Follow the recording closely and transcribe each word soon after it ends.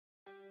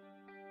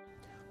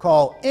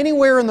Call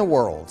anywhere in the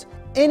world,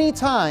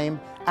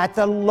 anytime, at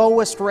the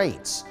lowest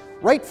rates,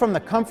 right from the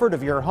comfort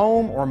of your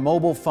home or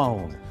mobile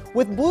phone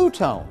with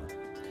BlueTone.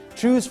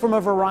 Choose from a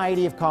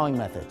variety of calling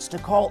methods to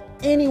call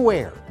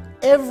anywhere,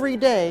 every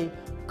day,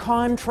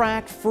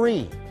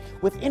 contract-free,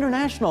 with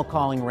international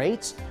calling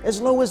rates as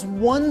low as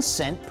 1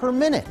 cent per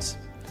minute.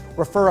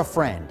 Refer a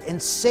friend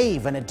and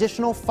save an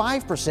additional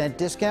 5%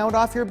 discount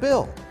off your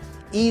bill.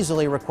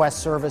 Easily request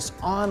service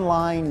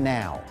online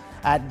now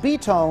at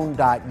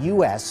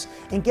btone.us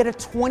and get a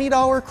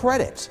 $20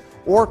 credit,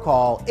 or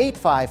call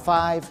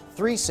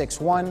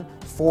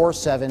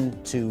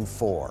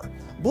 855-361-4724.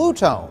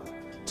 BlueTone.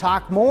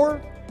 Talk more,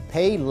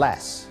 pay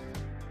less.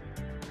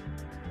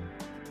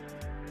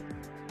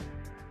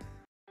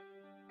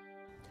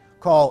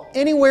 Call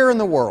anywhere in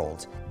the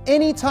world,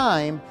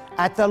 anytime,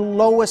 at the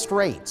lowest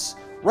rates,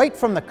 right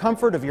from the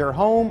comfort of your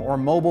home or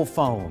mobile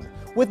phone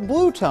with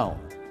BlueTone.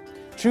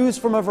 Choose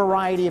from a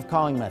variety of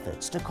calling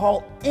methods to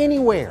call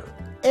anywhere,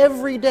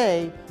 every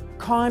day,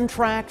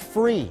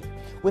 contract-free,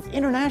 with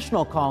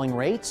international calling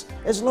rates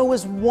as low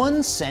as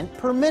 1 cent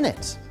per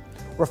minute.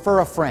 Refer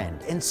a friend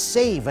and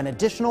save an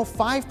additional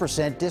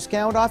 5%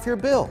 discount off your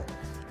bill.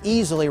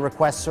 Easily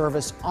request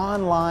service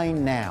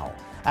online now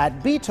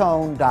at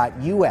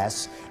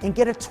btone.us and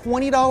get a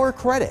 $20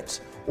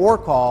 credit, or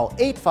call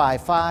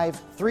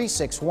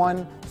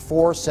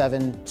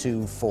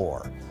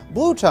 855-361-4724.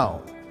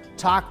 BlueTone.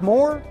 Talk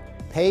more,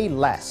 pay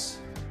less.